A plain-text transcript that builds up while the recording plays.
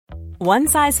One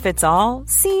size fits all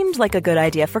seemed like a good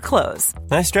idea for clothes.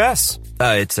 Nice dress.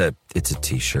 It's a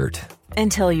T-shirt.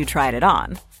 Until you tried it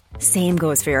on. Same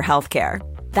goes for your healthcare.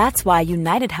 That's why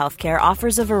United Healthcare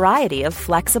offers a variety of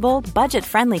flexible,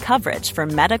 budget-friendly coverage for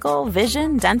medical,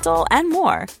 vision, dental, and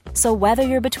more. So whether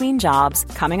you're between jobs,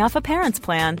 coming off a parent's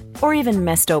plan, or even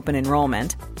missed open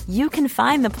enrollment, you can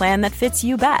find the plan that fits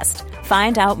you best.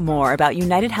 Find out more about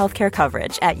United Healthcare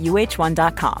coverage at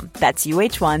uh1.com. That's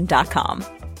uh1.com.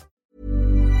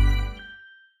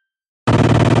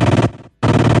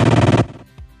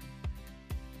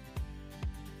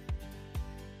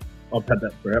 I've had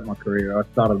that throughout my career. I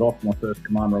started off, my first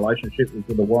command relationship was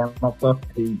with a warrant officer.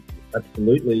 He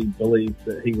absolutely believed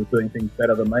that he was doing things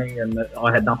better than me and that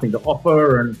I had nothing to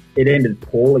offer, and it ended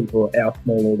poorly for our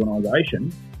small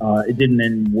organisation. It didn't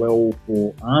end well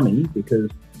for Army because,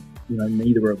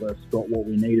 neither of us got what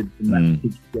we needed from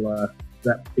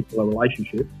that particular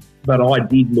relationship. But I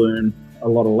did learn a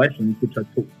lot of lessons which I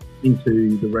took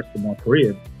into the rest of my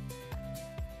career.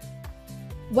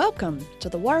 Welcome to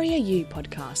the Warrior U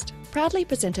podcast, proudly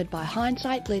presented by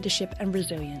Hindsight, Leadership and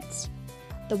Resilience.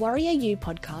 The Warrior U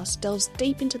podcast delves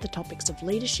deep into the topics of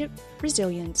leadership,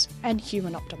 resilience and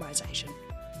human optimisation.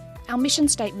 Our mission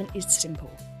statement is simple.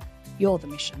 You're the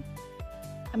mission.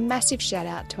 A massive shout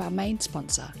out to our main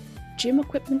sponsor, Gym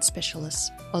Equipment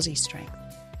Specialists Aussie Strength,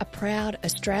 a proud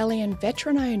Australian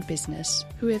veteran-owned business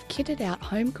who have kitted out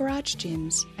home garage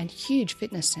gyms and huge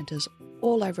fitness centres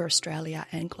all over Australia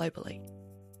and globally.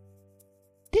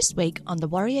 This week on the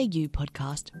Warrior U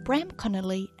podcast, Bram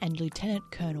Connolly and Lieutenant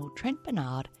Colonel Trent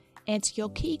Bernard answer your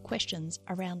key questions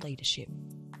around leadership.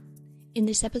 In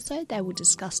this episode, they will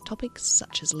discuss topics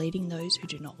such as leading those who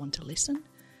do not want to listen,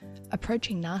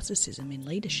 approaching narcissism in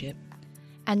leadership,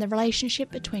 and the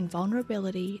relationship between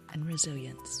vulnerability and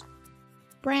resilience.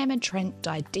 Bram and Trent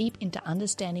dive deep into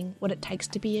understanding what it takes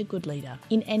to be a good leader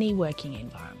in any working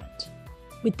environment.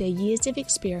 With their years of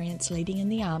experience leading in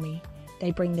the Army, they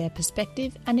bring their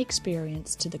perspective and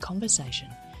experience to the conversation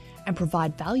and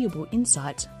provide valuable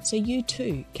insights so you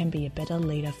too can be a better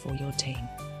leader for your team.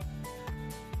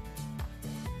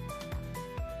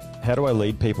 How do I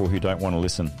lead people who don't want to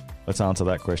listen? Let's answer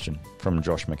that question from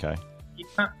Josh McKay. You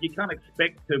can't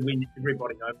expect to win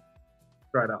everybody over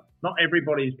straight up. Not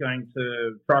everybody's going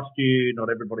to trust you. Not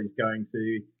everybody's going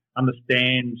to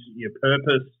understand your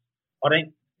purpose. I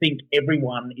don't think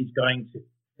everyone is going to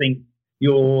think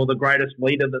you're the greatest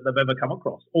leader that they've ever come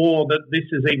across, or that this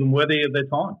is even worthy of their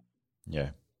time.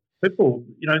 Yeah. People,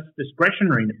 it's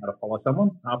discretionary now to follow someone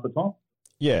half the time.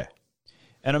 Yeah.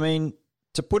 And I mean,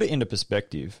 to put it into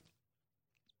perspective,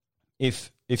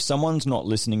 if someone's not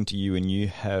listening to you and you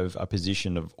have a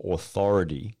position of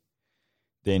authority,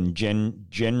 then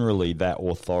generally that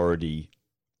authority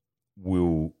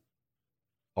will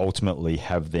ultimately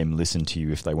have them listen to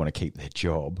you if they want to keep their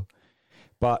job.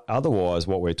 But otherwise,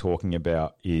 what we're talking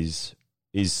about is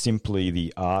simply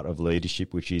the art of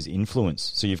leadership, which is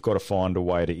influence. So you've got to find a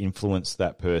way to influence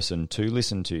that person to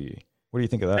listen to you. What do you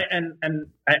think of that?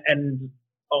 And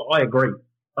I agree.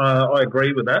 I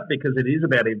agree with that because it is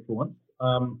about influence.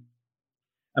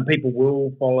 And people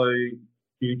will follow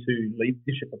due to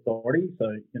leadership authority. So,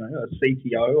 a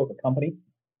CTO of a company,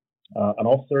 an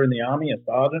officer in the Army, a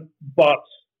sergeant. But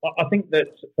I think that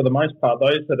for the most part,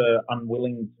 those that are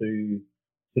unwilling to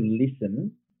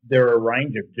listen, there are a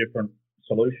range of different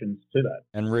solutions to that.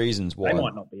 And reasons why. They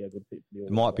might not be a good fit for the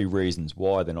There might be reasons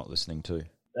why they're not listening too.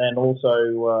 And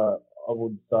also, I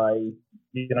would say,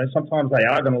 sometimes they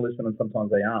are going to listen and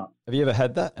sometimes they aren't. Have you ever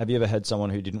had that? Have you ever had someone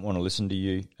who didn't want to listen to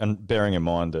you? And bearing in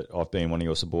mind that I've been one of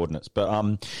your subordinates, but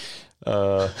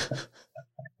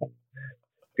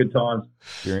good times.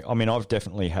 I've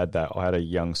definitely had that. I had a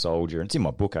young soldier, and it's in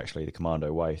my book actually, The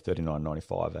Commando Way,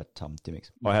 39.95 at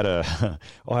Dymocks.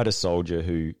 I had a soldier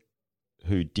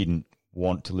who didn't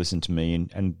want to listen to me,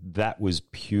 and that was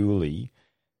purely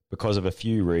because of a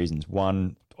few reasons.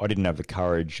 One, I didn't have the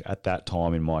courage at that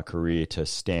time in my career to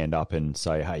stand up and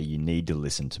say, "Hey, you need to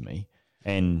listen to me."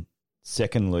 And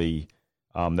secondly,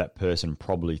 that person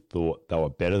probably thought they were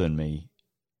better than me,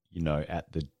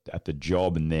 at the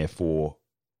job, and therefore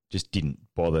just didn't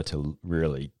bother to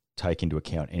really take into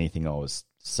account anything I was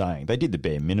saying. They did the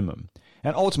bare minimum.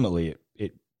 And ultimately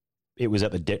it was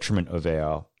at the detriment of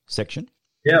our section.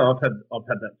 Yeah, I've had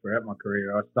that throughout my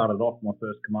career. I started off, my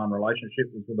first command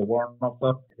relationship was with a warrant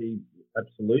officer. He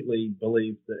absolutely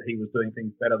believed that he was doing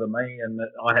things better than me and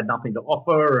that I had nothing to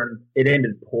offer, and it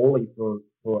ended poorly for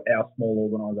our small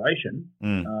organisation.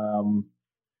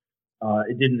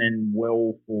 It didn't end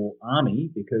well for Army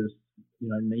because,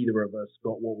 neither of us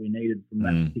got what we needed from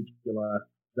that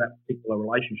that particular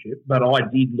relationship. But I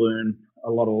did learn a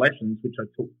lot of lessons, which I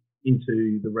took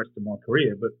into the rest of my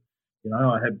career. But,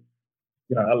 I had,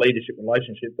 a leadership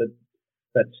relationship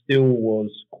that still was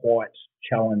quite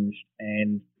challenged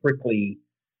and prickly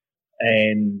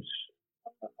and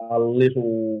a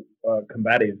little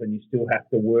combative, and you still have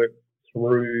to work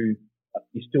through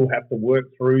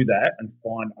that and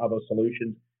find other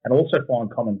solutions and also find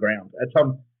common ground. At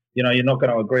some, you're not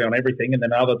going to agree on everything, and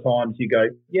then other times you go,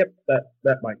 yep,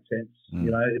 that makes sense.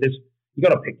 It is. You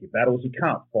got to pick your battles. You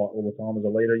can't fight all the time as a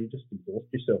leader. You just exhaust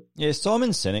yourself. Yeah,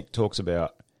 Simon Sinek talks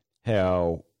about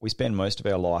how we spend most of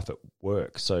our life at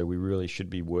work, so we really should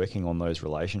be working on those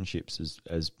relationships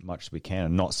as much as we can,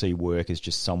 and not see work as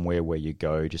just somewhere where you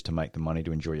go just to make the money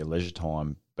to enjoy your leisure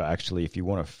time. But actually, if you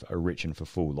want a rich and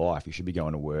fulfilled life, you should be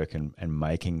going to work and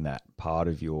making that part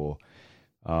of your,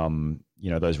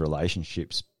 those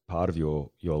relationships part of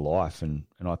your life. And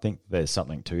I think there's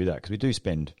something to that, because we do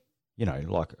spend,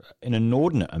 like an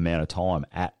inordinate amount of time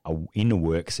in a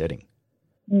work setting.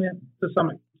 Yeah, to some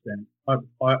extent.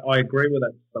 I agree with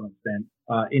that to some extent.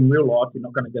 In real life, you're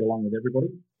not going to get along with everybody.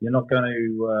 You're not going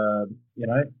to,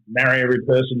 marry every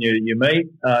person you meet.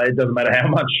 It doesn't matter how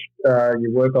much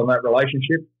you work on that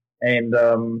relationship. And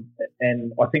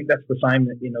I think that's the same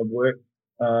in a work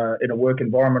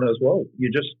environment as well.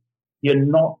 You're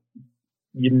not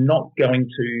going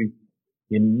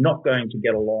to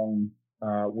get along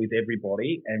with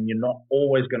everybody, and you're not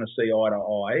always going to see eye to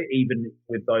eye, even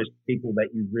with those people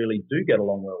that you really do get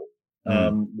along well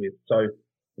with. So,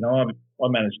 I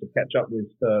managed to catch up with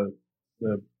the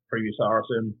previous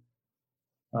RSM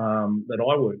that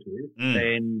I worked with,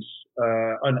 and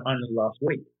only last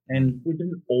week, and we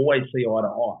didn't always see eye to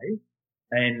eye.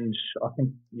 And I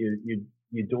think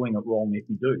you're doing it wrong if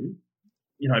you do,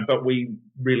 But we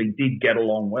really did get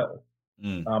along well.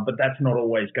 But that's not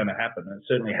always going to happen. It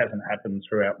certainly hasn't happened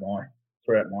throughout my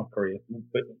career,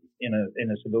 but in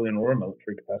a civilian or a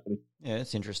military capacity. Yeah,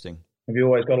 it's interesting. Have you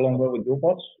always got along well with your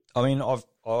boss? I mean, I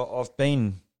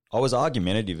was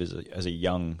argumentative as a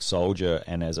young soldier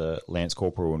and as a lance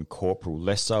corporal and corporal,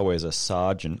 less so as a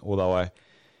sergeant. Although I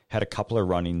had a couple of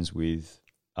run-ins with,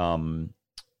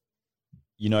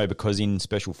 because in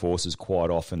special forces,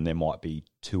 quite often there might be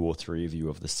 2 or 3 of you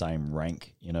of the same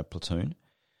rank in a platoon.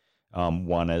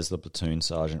 One as the platoon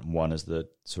sergeant, one as the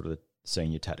sort of the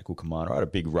senior tactical commander. I had a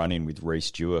big run-in with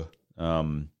Reece Dewar,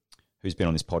 who's been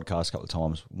on this podcast a couple of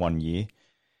times, 1 year.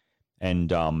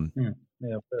 And and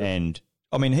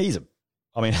I mean, he's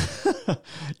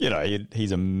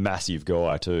a massive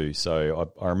guy too.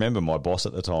 So I remember my boss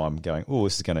at the time going, "Oh,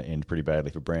 this is going to end pretty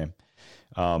badly for Bram."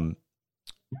 But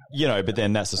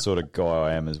then that's the sort of guy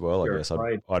I am as well. I guess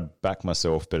I'd back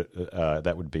myself, but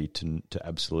that would be to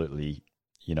absolutely,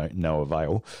 no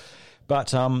avail.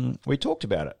 But we talked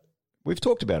about it. We've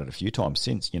talked about it a few times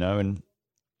since, and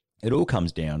it all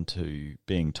comes down to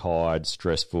being tired,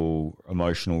 stressful,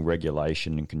 emotional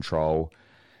regulation and control.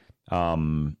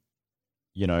 And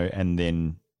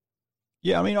then,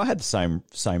 I had the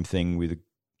same thing with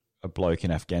a bloke in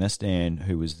Afghanistan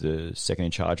who was the second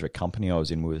in charge of a company I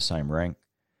was in. We were the same rank.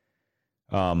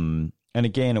 And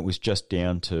again, it was just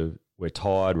down to we're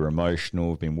tired, we're emotional,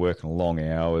 we've been working long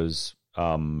hours.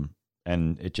 And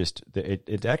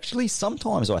it actually,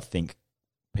 sometimes I think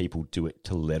people do it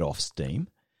to let off steam.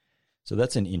 So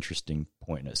that's an interesting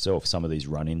point in itself. Some of these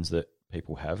run-ins that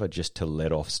people have are just to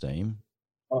let off steam.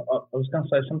 I was going to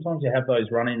say, sometimes you have those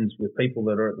run-ins with people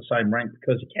that are at the same rank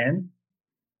because you can.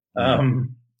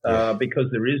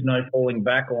 Because there is no falling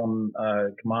back on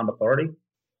command authority.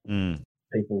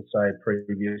 People say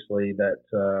previously that,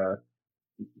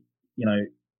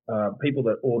 people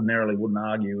that ordinarily wouldn't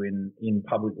argue in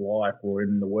public life or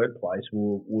in the workplace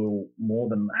will more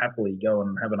than happily go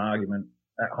and have an argument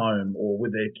at home or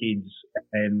with their kids,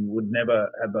 and would never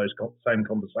have those same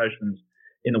conversations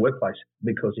in the workplace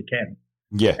because you can.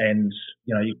 Yeah. And,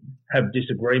 you have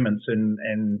disagreements and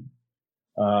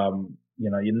you're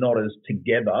not as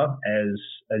together as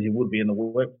you would be in the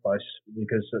workplace,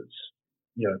 because it's,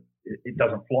 it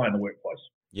doesn't fly in the workplace.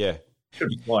 Yeah.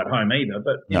 Shouldn't fly at home either,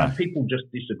 but people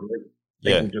just disagree.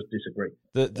 People just disagree.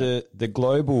 The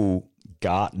global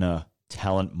Gartner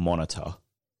Talent Monitor,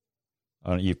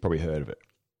 you've probably heard of it,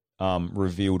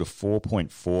 revealed a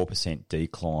 4.4%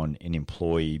 decline in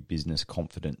employee business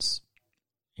confidence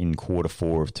in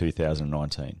Q4 of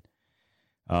 2019.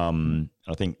 I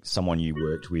think someone you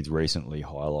worked with recently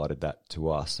highlighted that to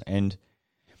us. And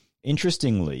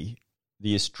interestingly,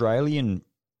 the Australian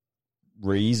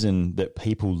reason that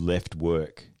people left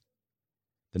work,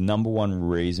 the number one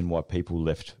reason why people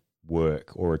left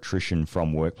work or attrition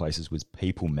from workplaces was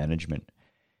people management.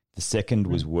 The second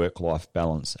was work-life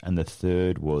balance. And the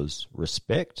third was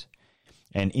respect.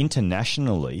 And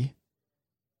internationally,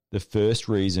 the first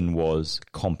reason was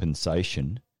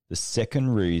compensation. The second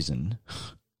reason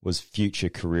was future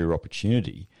career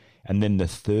opportunity. And then the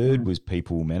third was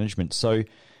people management. So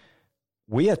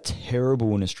we are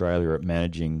terrible in Australia at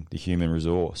managing the human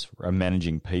resource,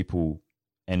 managing people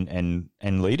and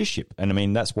leadership. And I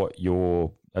mean, that's what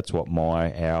our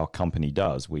company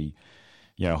does. We,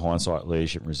 Hindsight,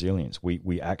 Leadership and Resilience.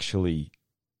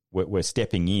 We're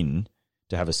stepping in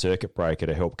to have a circuit breaker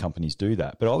to help companies do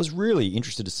that. But I was really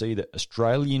interested to see that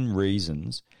Australian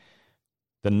reasons,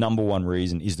 the number one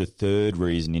reason is the third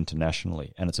reason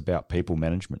internationally, and it's about people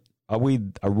management. Are we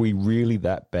really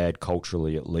that bad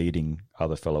culturally at leading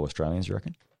other fellow Australians, you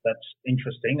reckon? That's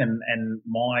interesting, and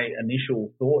my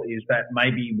initial thought is that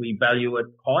maybe we value it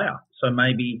higher. So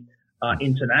maybe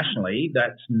internationally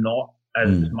that's not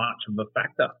as much of a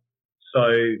factor.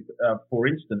 So, for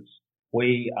instance,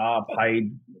 we are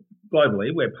paid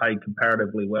globally. We're paid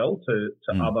comparatively well to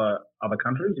other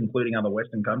countries, including other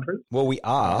Western countries. Well, we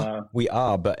are,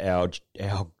 but our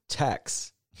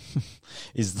tax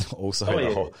is also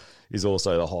the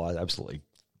highest. Absolutely.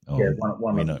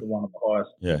 One of the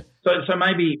highest. Yeah. So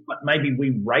maybe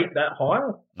we rate that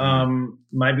higher.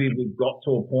 Maybe we've got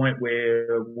to a point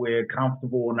where we're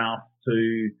comfortable enough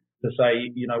to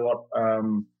say, you know what,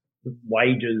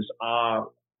 wages are.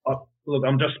 Look,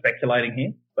 I'm just speculating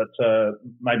here, but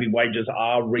maybe wages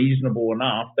are reasonable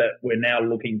enough that we're now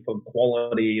looking for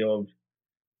quality of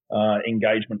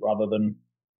engagement rather than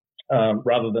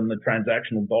the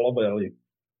transactional dollar value.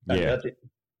 That's it.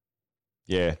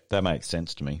 Yeah, that makes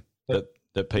sense to me. That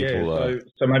people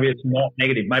so maybe it's not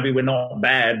negative. Maybe we're not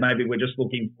bad. Maybe we're just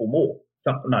looking for more.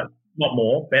 No, not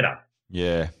more, better.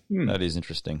 Yeah, that is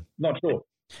interesting. Not sure.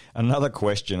 Another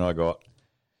question I got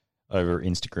over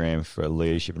Instagram for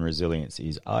Leadership and Resilience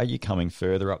is, are you coming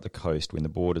further up the coast when the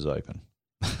borders open?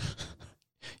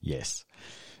 Yes.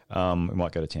 We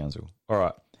might go to Townsville. All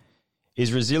right.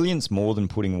 Is resilience more than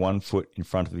putting one foot in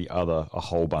front of the other a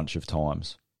whole bunch of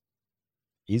times?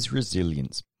 Is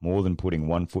resilience more than putting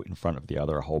one foot in front of the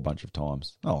other a whole bunch of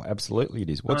times? Oh, absolutely it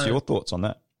is. What's your thoughts on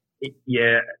that?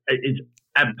 It's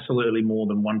absolutely more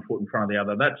than one foot in front of the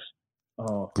other. That's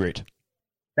grit.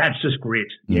 That's just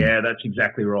grit. Yeah, that's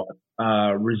exactly right.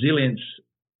 Resilience,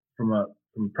 from a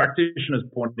practitioner's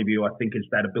point of view, I think is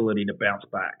that ability to bounce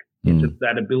back. It's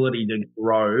that ability to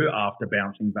grow after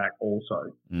bouncing back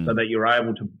also, so that you're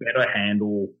able to better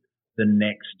handle the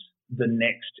next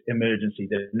emergency,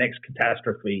 the next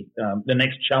catastrophe, the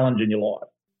next challenge in your life.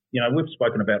 We've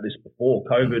spoken about this before.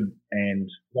 COVID and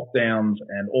lockdowns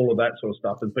and all of that sort of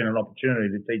stuff has been an opportunity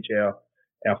to teach our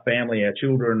family, our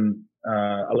children,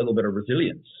 a little bit of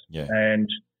resilience and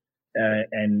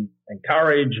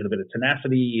courage and a bit of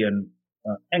tenacity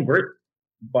and grit,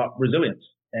 but resilience.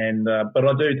 But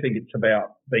I do think it's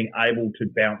about being able to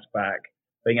bounce back,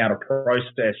 being able to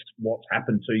process what's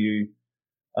happened to you,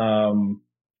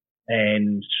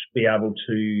 and be able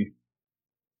to,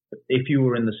 if you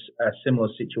were in a similar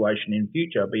situation in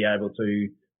future, be able to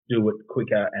do it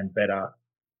quicker and better,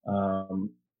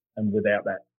 and without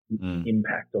that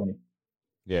impact on you.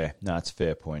 Yeah, no, it's a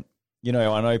fair point. I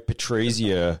know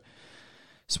Patrizia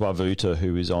Swavuta,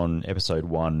 who is on episode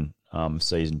 1,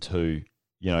 season 2,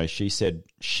 she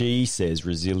says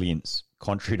resilience,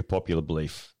 contrary to popular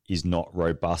belief, is not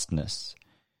robustness,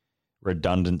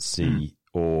 redundancy,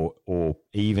 or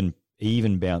even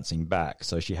bouncing back.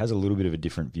 So she has a little bit of a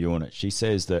different view on it. She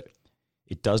says that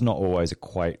it does not always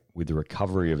equate with the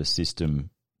recovery of a system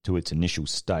to its initial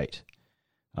state.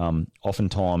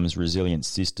 Oftentimes, resilient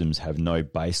systems have no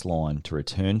baseline to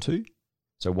return to.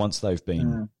 So once they've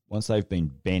been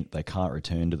bent, they can't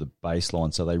return to the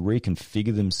baseline. So they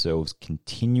reconfigure themselves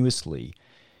continuously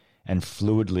and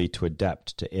fluidly to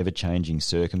adapt to ever-changing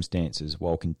circumstances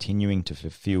while continuing to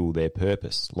fulfill their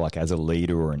purpose, like as a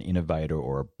leader or an innovator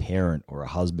or a parent or a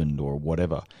husband or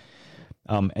whatever.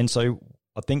 And so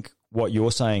I think what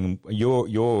you're saying,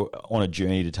 you're on a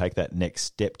journey to take that next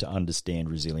step to understand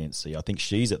resiliency. I think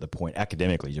she's at the point,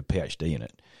 academically, she's a PhD in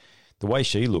it. The way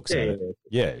she looks at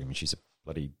it, she's a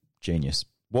bloody genius.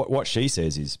 What she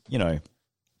says is,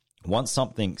 once a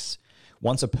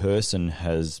person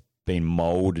has been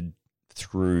molded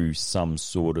through some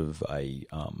sort of a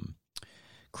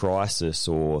crisis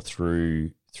or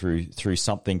through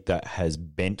something that has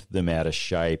bent them out of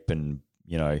shape, and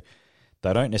they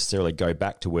don't necessarily go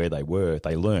back to where they were.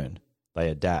 They learn, they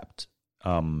adapt,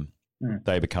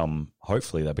 they become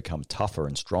tougher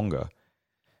and stronger.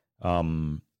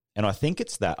 And I think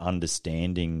it's that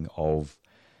understanding of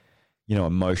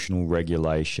emotional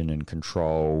regulation and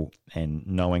control, and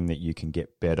knowing that you can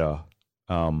get better,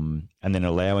 and then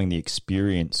allowing the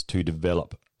experience to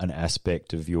develop an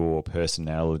aspect of your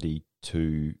personality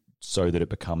so that it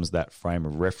becomes that frame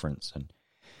of reference.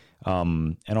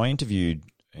 And I interviewed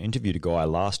a guy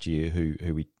last year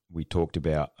who we talked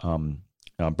about,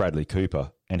 Bradley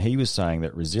Cooper, and he was saying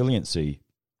that resiliency,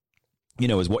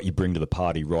 is what you bring to the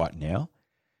party right now.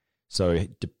 So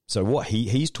what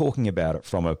he's talking about it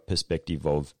from a perspective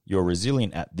of you're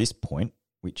resilient at this point,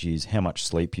 which is how much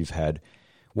sleep you've had,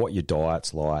 what your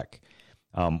diet's like,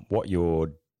 what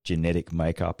your genetic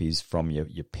makeup is from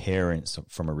your parents,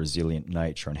 from a resilient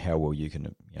nature, and how well you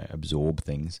can absorb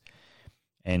things.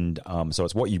 And so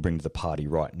it's what you bring to the party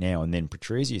right now. And then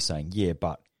Patrizia is saying, yeah,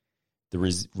 but the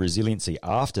resiliency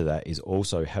after that is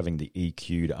also having the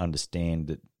EQ to understand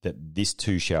that this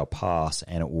too shall pass,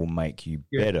 and it will make you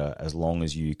better as long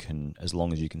as you can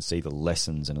see the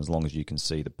lessons, and as long as you can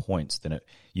see the points. Then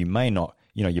you may not,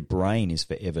 your brain is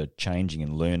forever changing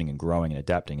and learning and growing and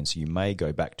adapting, and so you may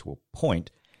go back to a point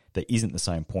that isn't the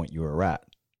same point you were at.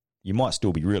 You might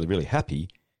still be really, really happy,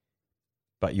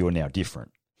 but you're now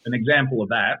different. An example of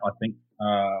that, I think,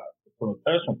 from a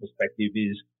personal perspective,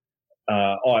 is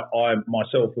I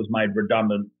myself was made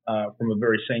redundant from a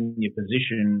very senior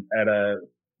position at a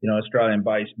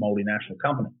Australian-based multinational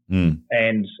company,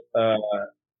 and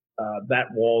that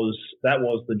was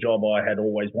the job I had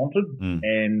always wanted.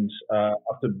 And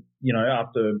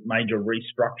after major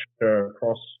restructure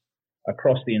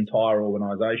across the entire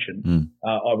organisation,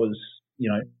 I was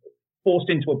forced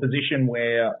into a position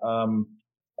where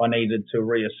I needed to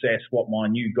reassess what my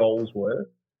new goals were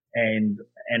and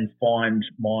find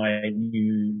my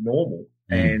new normal.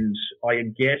 And I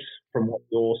guess from what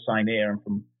you're saying there and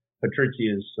from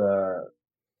Patrizia's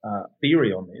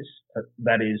theory on this,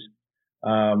 that is,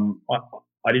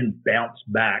 I didn't bounce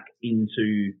back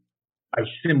into a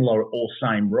similar or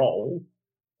same role.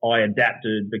 I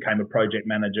adapted, became a project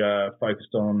manager,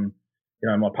 focused on,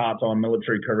 my part-time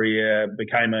military career,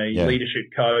 became a leadership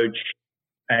coach,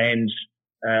 and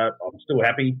I'm still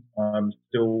happy. I'm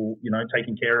still,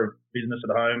 taking care of business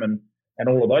at home and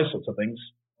all of those sorts of things.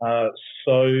 I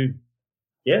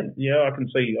can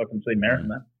see merit in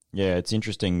that. Yeah, it's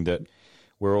interesting that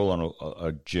we're all on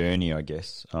a journey, I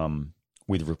guess,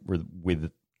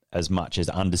 with as much as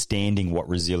understanding what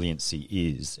resiliency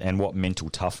is and what mental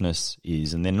toughness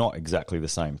is, and they're not exactly the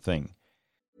same thing.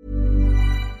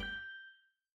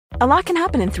 A lot can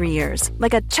happen in 3 years,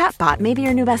 like a chatbot may be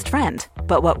your new best friend.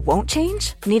 But what won't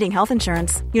change? Needing health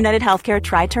insurance. United Healthcare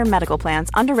Tri-Term Medical Plans,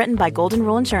 underwritten by Golden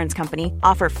Rule Insurance Company,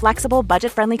 offer flexible,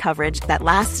 budget-friendly coverage that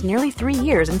lasts nearly 3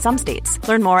 years in some states.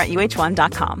 Learn more at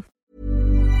uh1.com.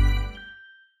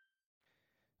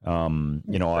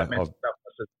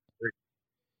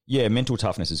 Mental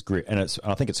toughness is grit, and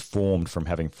I think it's formed from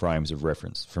having frames of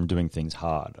reference, from doing things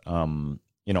hard.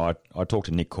 I talked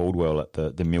to Nick Caldwell at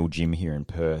the Mill Gym here in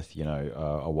Perth,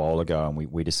 a while ago, and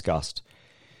we discussed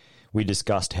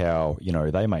how,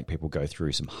 they make people go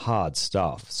through some hard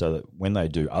stuff so that when they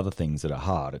do other things that are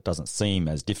hard, it doesn't seem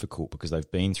as difficult because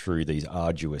they've been through these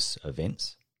arduous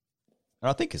events. And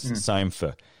I think it's the same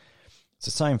for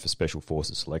Special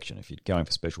Forces selection. If you're going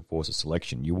for Special Forces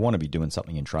selection, you want to be doing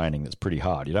something in training that's pretty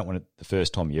hard. You don't want the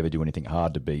first time you ever do anything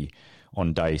hard to be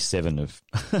on day 7 of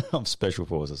Special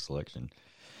Forces selection.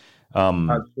 I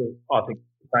think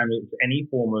the same as any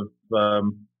form of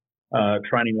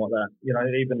training like that.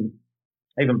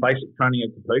 Even basic training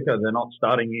at Kapuka, they're not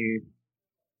starting you.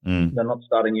 They're not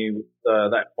starting you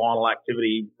with that final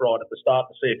activity right at the start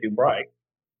to see if you break.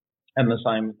 And the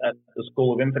same at the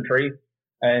School of Infantry,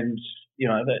 and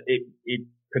that it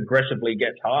progressively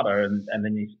gets harder, and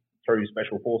then you through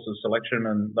Special Forces selection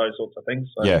and those sorts of things.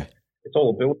 So it's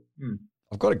all a build.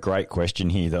 I've got a great question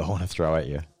here that I want to throw at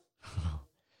you.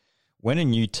 When a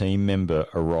new team member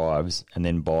arrives and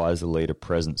then buys the leader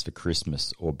presents for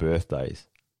Christmas or birthdays,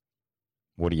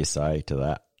 what do you say to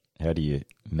that? How do you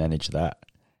manage that?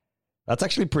 That's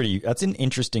an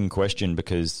interesting question,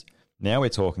 because now we're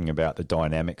talking about the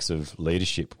dynamics of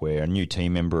leadership, where a new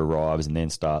team member arrives and then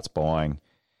starts buying,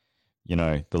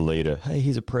 the leader, hey,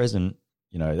 here's a present.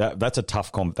 That's a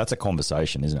tough that's a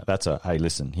conversation, isn't it? That's hey,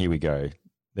 listen, here we go.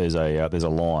 There's a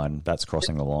line that's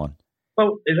crossing the line.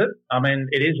 Well, is it? I mean,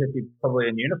 it is if you're probably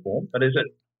in uniform, but is it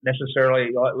necessarily,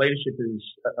 leadership is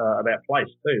about place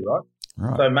too, right?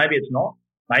 Right. So maybe it's not.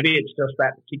 Maybe it's just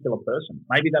that particular person.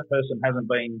 Maybe that person hasn't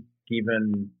been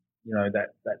given, that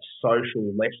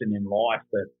social lesson in life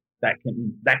that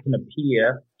can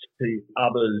appear to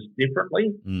others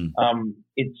differently.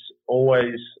 It's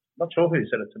always, not sure who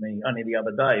said it to me only the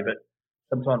other day, but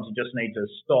sometimes you just need to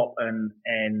stop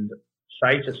and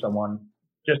say to someone,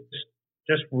 just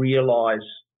realize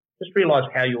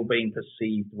how you're being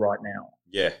perceived right now.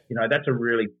 Yeah. That's a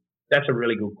really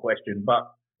good question.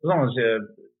 But as long as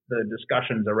the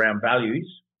discussions around values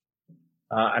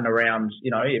and around,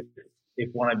 if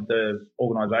one of the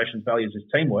organisation's values is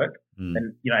teamwork,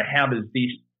 then how is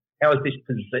this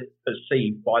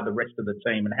perceived by the rest of the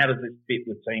team, and how does this fit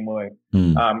with teamwork?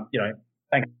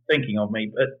 Thanks for thinking of me,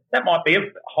 but that might be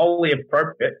wholly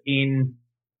appropriate in,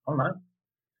 I don't know,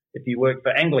 if you work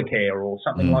for Anglicare or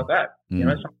something like that.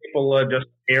 Some people are just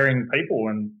caring people,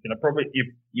 and probably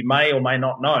you may or may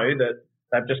not know that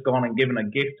they've just gone and given a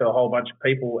gift to a whole bunch of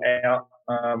people out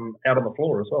on the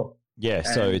floor as well. Yeah, and,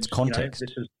 so it's context.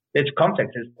 It's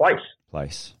context, it's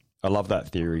Place. I love that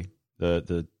theory.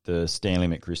 The Stanley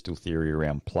McChrystal theory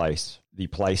around place. The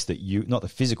place that you, not the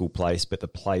physical place, but the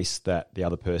place that the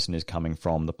other person is coming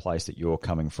from, the place that you're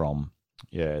coming from.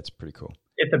 Yeah, it's pretty cool.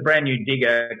 If a brand new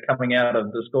digger coming out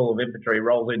of the School of Infantry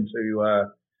rolls into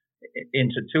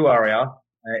 2RR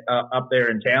up there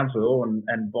in Townsville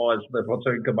and buys the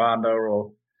platoon commander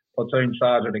or platoon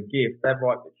sergeant a gift, that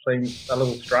might seem a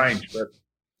little strange, but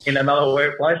in another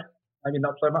workplace, maybe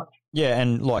not so much. Yeah,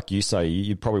 and like you say,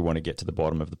 you probably want to get to the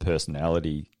bottom of the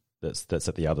personality that's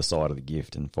at the other side of the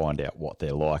gift and find out what they're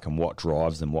like and what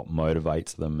drives them, what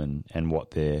motivates them, and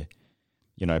what they're,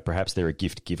 perhaps they're a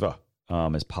gift giver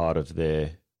as part of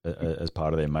their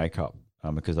makeup,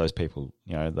 because those people,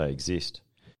 they exist.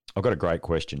 I've got a great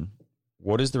question.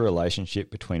 What is the relationship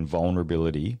between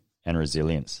vulnerability and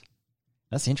resilience?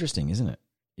 That's interesting, isn't it?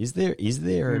 Is there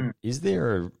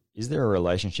a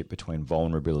relationship between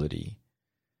vulnerability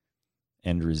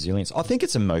and resilience? I think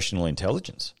it's emotional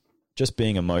intelligence. Just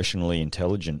being emotionally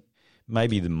intelligent.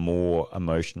 Maybe the more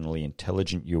emotionally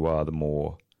intelligent you are, the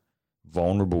more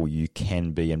vulnerable you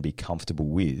can be and be comfortable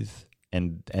with.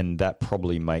 And that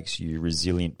probably makes you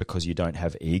resilient because you don't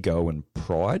have ego and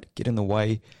pride get in the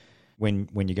way when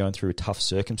you're going through a tough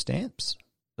circumstance.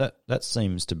 That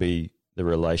seems to be the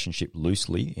relationship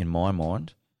loosely in my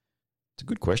mind. It's a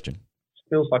good question.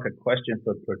 Feels like a question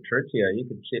for Patrizia. You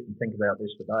could sit and think about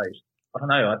this for days. I don't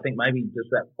know. I think maybe does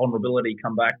that vulnerability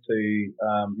come back to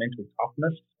mental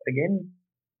toughness again,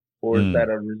 or is that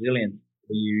a resilience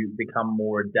where you become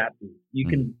more adaptive? You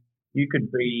could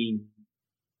be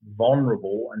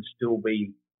vulnerable and still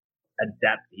be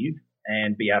adaptive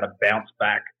and be able to bounce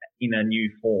back in a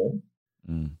new form.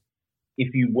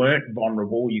 If you weren't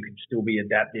vulnerable, you could still be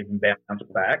adaptive and bounce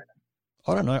back.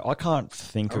 I don't know. I can't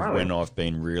think of when I've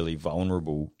been really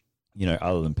vulnerable,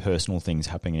 other than personal things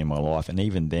happening in my life. And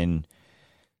even then,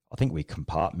 I think we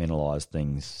compartmentalise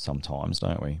things sometimes,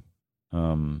 don't we?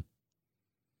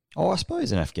 I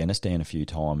suppose in Afghanistan a few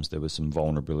times there was some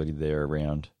vulnerability there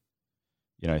around,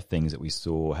 things that we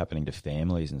saw happening to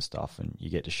families and stuff, and you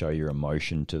get to show your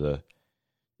emotion to the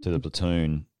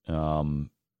platoon.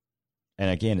 And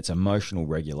again, it's emotional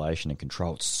regulation and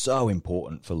control. It's so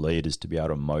important for leaders to be able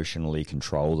to emotionally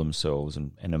control themselves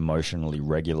and emotionally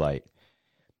regulate,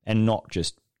 and not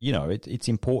just, it's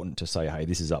important to say, hey,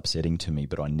 this is upsetting to me,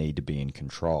 but I need to be in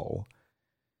control.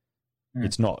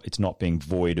 It's not being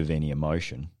void of any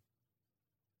emotion.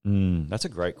 That's a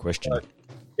great question.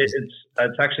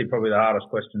 It's actually probably the hardest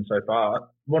question so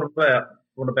far. What about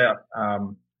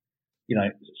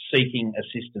seeking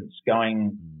assistance,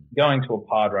 going to a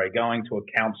padre, going to a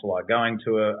counsellor, going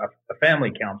to a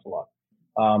family counsellor?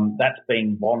 That's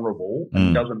being vulnerable,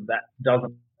 and doesn't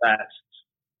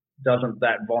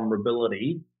that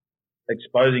vulnerability,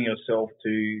 exposing yourself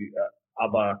to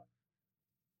other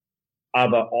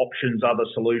options, other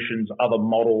solutions, other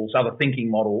models, other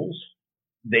thinking models,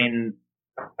 then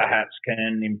perhaps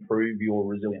can improve your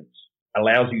resilience,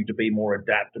 allows you to be more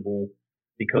adaptable,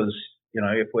 because,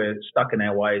 if we're stuck in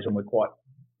our ways and we're quite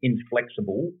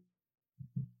inflexible,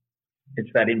 it's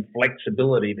that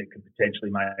inflexibility that could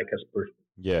potentially make us push.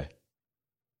 Yeah.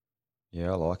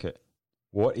 Yeah, I like it.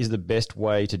 What is the best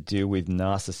way to deal with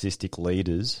narcissistic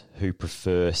leaders who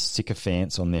prefer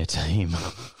sycophants on their team?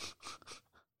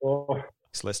 So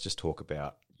let's just talk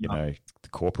about, the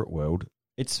corporate world.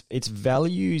 It's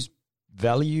values-based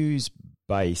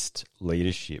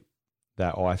leadership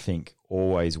that I think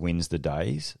always wins the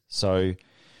days. So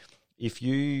if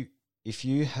you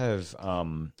have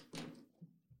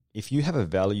a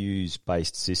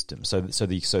values-based system, so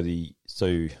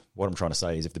what I'm trying to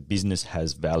say is, if the business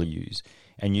has values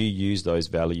and you use those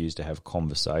values to have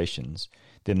conversations,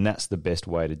 then that's the best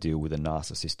way to deal with a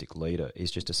narcissistic leader, is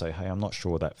just to say, hey, I'm not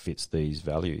sure that fits these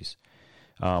values,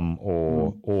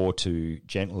 or to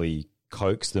gently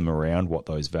coax them around what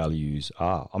those values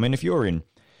are. I mean, if you're in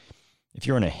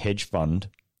a hedge fund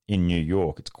in New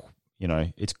York,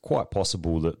 it's quite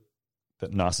possible that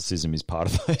that narcissism is part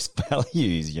of those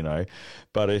values, you know.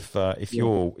 But if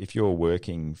you're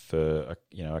working for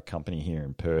a company here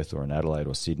in Perth or in Adelaide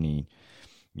or Sydney,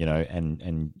 you know,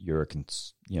 and you're a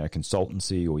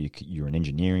consultancy, or you're an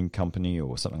engineering company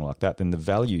or something like that, then the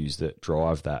values that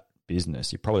drive that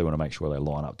business, you probably want to make sure they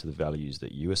line up to the values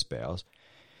that you espouse.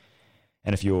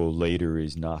 And if your leader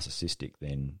is narcissistic,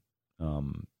 then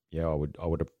I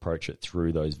would approach it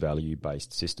through those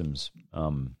value-based systems.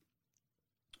 And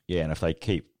if they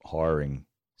keep hiring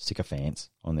sycophants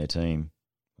on their team,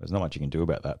 there's not much you can do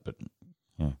about that, but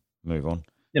move on.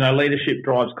 You know, leadership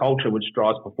drives culture, which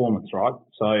drives performance, right?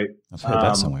 So I've heard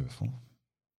that somewhere before.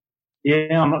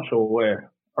 Yeah, I'm not sure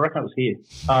where. I reckon it was here.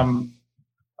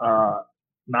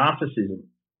 Narcissism.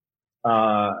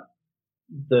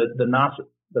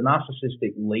 The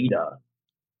narcissistic leader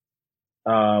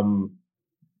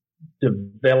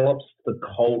develops the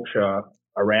culture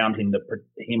around him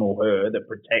him or her that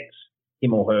protects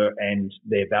him or her and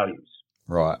their values.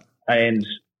 Right. And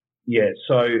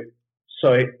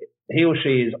so he or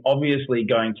she is obviously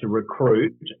going to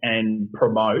recruit and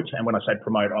promote, and when I say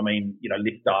promote, I mean, you know,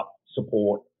 lift up,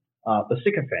 support the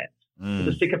sycophants.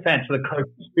 The sycophants are the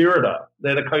co-conspirator.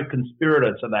 They're the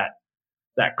co-conspirator to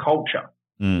that culture.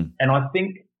 And I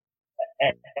think,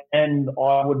 and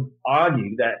I would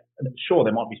argue that, sure,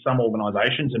 there might be some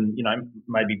organisations, and, you know,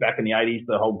 maybe back in the 80s,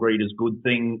 the whole greed is good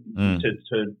thing to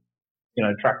you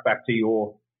know, track back to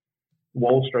your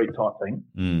Wall Street type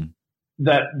thing,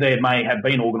 that there may have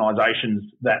been organisations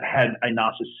that had a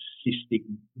narcissistic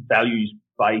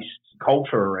values-based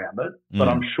culture around it, but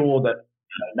I'm sure that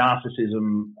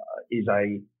narcissism is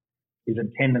a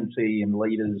tendency in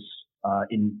leaders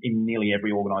in nearly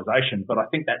every organisation. But I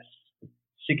think that's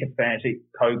sycophantic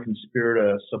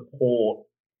co-conspirator support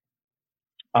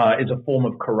is a form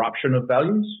of corruption of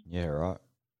values. Yeah, right.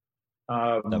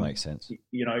 That makes sense.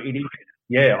 You know, it is.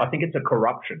 Yeah, I think it's a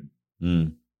corruption.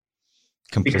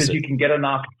 Because you can get a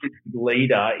narcissistic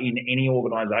leader in any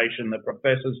organisation that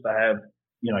professes to have,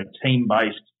 you know,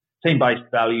 team-based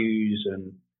values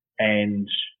and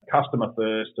customer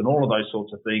first and all of those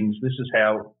sorts of things. This is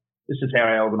how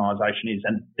our organisation is,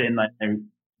 and then they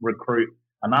recruit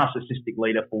a narcissistic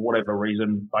leader for whatever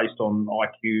reason, based on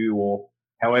IQ or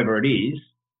however it is,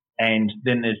 and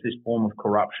then there's this form of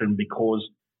corruption because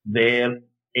their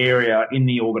area in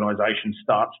the organisation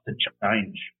starts to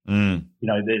change. You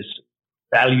know, there's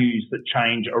values that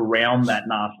change around that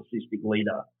narcissistic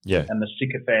leader, and the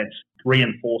sycophants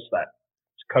reinforce that.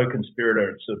 It's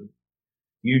co-conspirator. It's a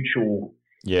mutual.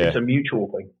 It's a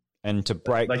mutual thing. And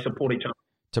they support each other.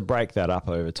 To break that up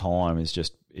over time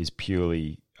is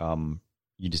purely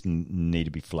you just need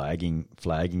to be flagging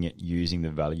it, using the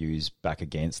values back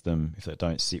against them if they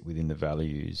don't sit within the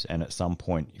values. And at some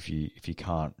point, if you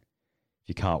can't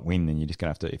win, then you're just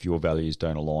going to have to. If your values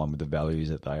don't align with the values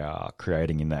that they are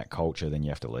creating in that culture, then you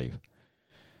have to leave.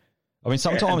 I mean,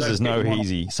 sometimes there's no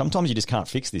easy. Sometimes you just can't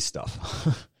fix this stuff.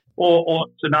 or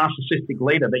it's a narcissistic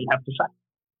leader that you have to sack.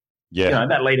 Yeah, you know,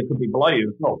 that leader could be below you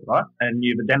as well, right? And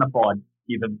you've identified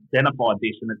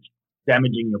this, and it's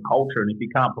damaging your culture. And if you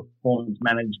can't performance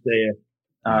manage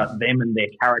them and their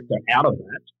character out of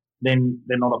that, then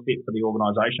they're not a fit for the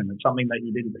organisation. It's something that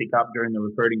you didn't pick up during the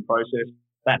recruiting process.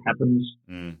 That happens.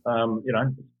 You know,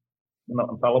 they're not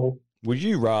infallible. Would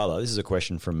you rather? This is a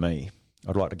question from me.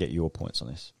 I'd like to get your points on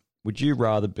this. Would you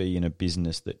rather be in a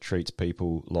business that treats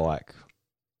people like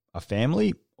a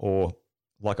family or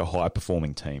like a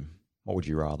high-performing team? What would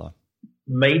you rather?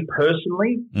 Me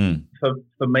personally,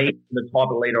 for me, the type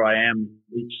of leader I am,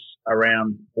 it's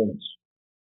around performance.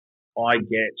 I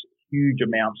get huge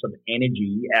amounts of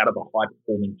energy out of a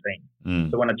high-performing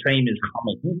team. So when a team is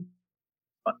humming,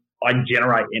 I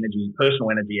generate energy,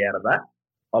 personal energy out of that.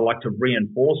 I like to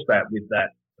reinforce that with that,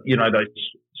 you know, those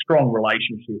strong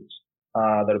relationships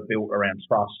that are built around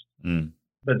trust.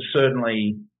 But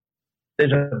certainly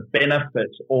there's a benefit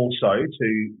also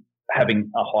to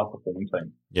having a high-performing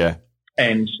team. Yeah.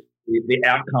 And the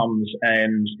outcomes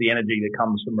and the energy that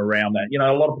comes from around that. You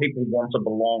know, a lot of people want to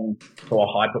belong to a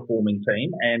high-performing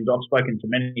team, and I've spoken to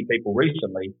many people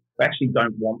recently who actually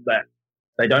don't want that.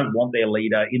 They don't want their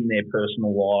leader in their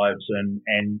personal lives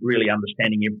and really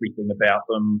understanding everything about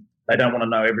them. They don't want to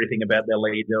know everything about their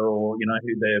leader or, you know,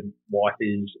 who their wife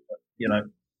is, you know,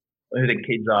 who their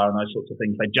kids are and those sorts of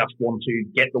things. They just want to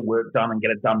get the work done and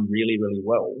get it done really, really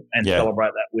well and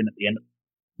celebrate that win at the end.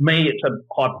 Me, it's a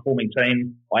high-performing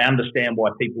team. I understand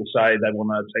why people say they want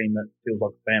a team that feels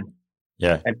like a family.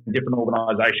 Yeah. And different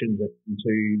organisations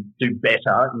to do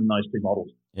better in those two models.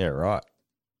 Yeah, right.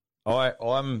 I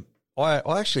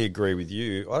actually agree with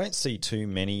you. I don't see too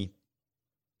many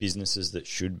businesses that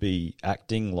should be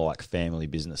acting like family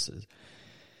businesses.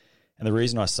 And the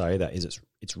reason I say that is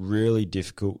it's really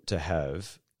difficult to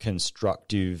have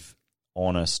constructive,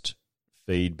 honest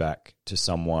feedback to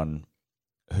someone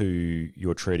who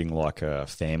you're treating like a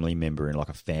family member in like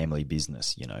a family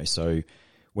business, you know. So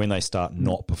when they start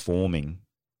not performing,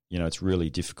 you know, it's really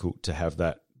difficult to have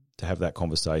that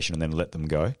conversation and then let them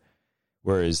go.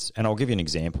 Whereas, and I'll give you an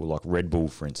example, like Red Bull,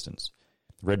 for instance,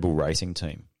 Red Bull racing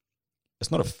team.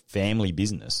 It's not a family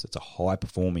business. It's a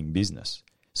high-performing business.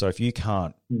 So if you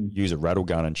can't use a rattle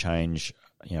gun and change,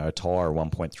 you know, a tyre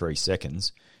 1.3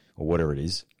 seconds or whatever it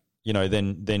is, you know,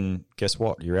 then guess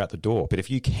what? You're out the door. But if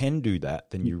you can do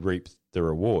that, then you reap the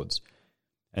rewards.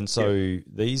 And so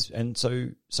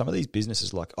some of these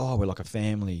businesses, like, oh, we're like a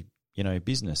family, you know,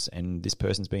 business, and this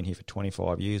person's been here for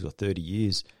 25 years or 30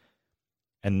 years,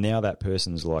 and now that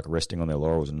person's like resting on their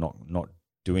laurels and not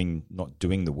doing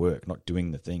the work, not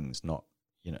doing the things, not,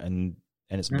 you know, and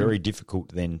it's very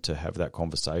difficult then to have that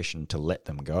conversation to let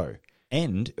them go.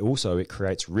 And also it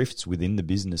creates rifts within the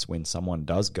business when someone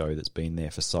does go that's been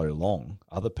there for so long.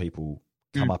 Other people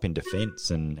come up in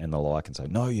defense and the like and say,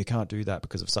 no, you can't do that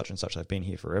because of such and such. They've been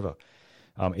here forever.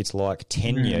 It's like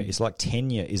tenure. It's like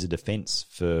tenure is a defense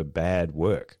for bad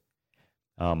work.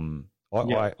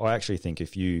 I actually think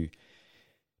if you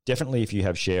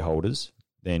have shareholders,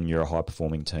 then you're a high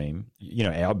performing team. You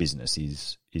know, our business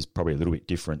is probably a little bit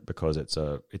different because it's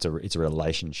a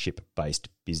relationship based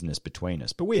business between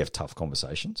us. But we have tough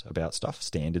conversations about stuff,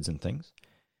 standards and things,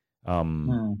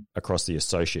 across the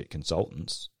associate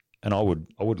consultants. And I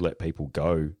would let people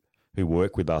go who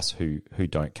work with us who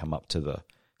don't come up to the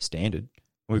standard.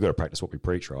 We've got to practice what we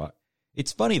preach, right?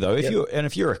 It's funny though, if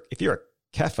you're a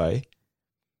cafe,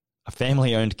 a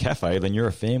family-owned cafe, then you're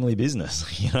a family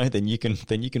business, you know. Then you can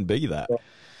be that,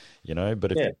 you know.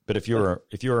 But if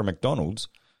you're a McDonald's,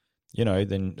 you know,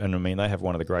 then, and I mean, they have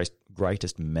one of the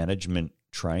greatest management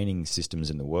training systems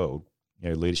in the world, you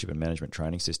know, leadership and management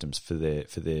training systems for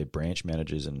their branch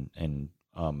managers and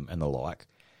the like.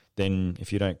 Then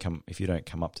if you don't come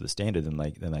up to the standard,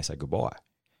 then they say goodbye.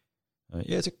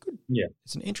 It's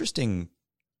an interesting.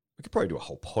 We could probably do a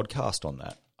whole podcast on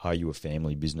that. Are you a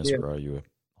family business or are you a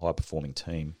high-performing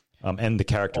team, and the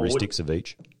characteristics of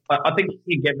each? I think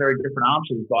you get very different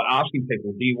answers by asking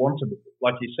people, do you want to,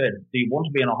 like you said, do you want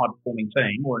to be in a high-performing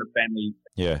team or in a family?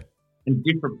 Yeah. And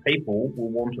different people will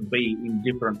want to be in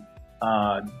different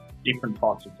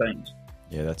types of teams.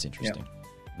 Yeah, that's interesting.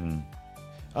 Yeah.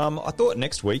 I thought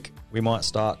next week we might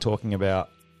start talking about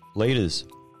leaders,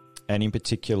 and in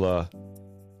particular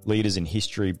leaders in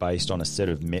history based on a set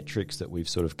of metrics that we've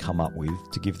sort of come up with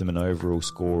to give them an overall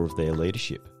score of their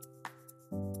leadership.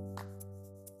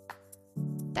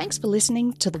 Thanks for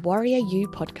listening to the Warrior U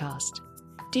podcast.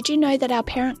 Did you know that our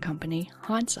parent company,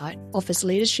 Hindsight, offers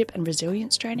leadership and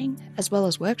resilience training as well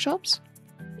as workshops?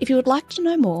 If you would like to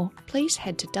know more, please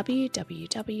head to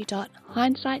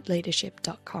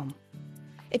www.hindsightleadership.com.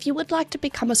 If you would like to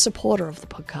become a supporter of the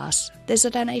podcast, there's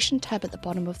a donation tab at the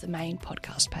bottom of the main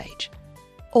podcast page.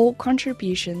 All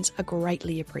contributions are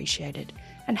greatly appreciated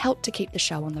and help to keep the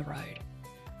show on the road.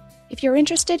 If you're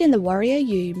interested in the Warrior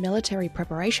U military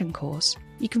preparation course,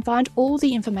 you can find all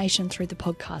the information through the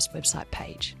podcast website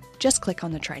page. Just click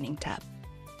on the training tab.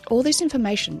 All this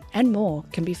information and more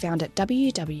can be found at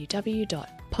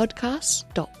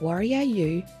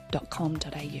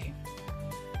www.podcasts.warriorU.com.au.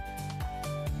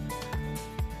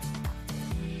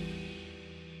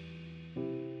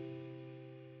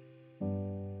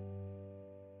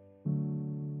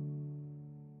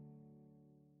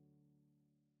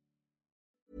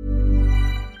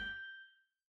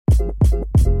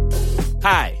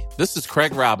 Hi, this is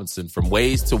Craig Robinson from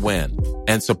Ways to Win,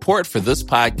 and support for this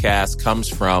podcast comes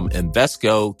from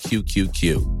Invesco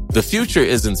QQQ. The future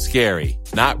isn't scary.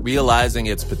 Not realizing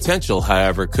its potential,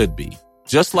 however, could be.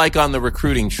 Just like on the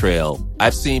recruiting trail,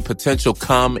 I've seen potential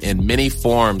come in many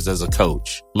forms as a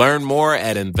coach. Learn more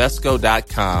at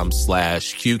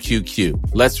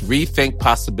Invesco.com/QQQ. Let's rethink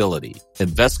possibility.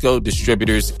 Invesco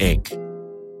Distributors, Inc.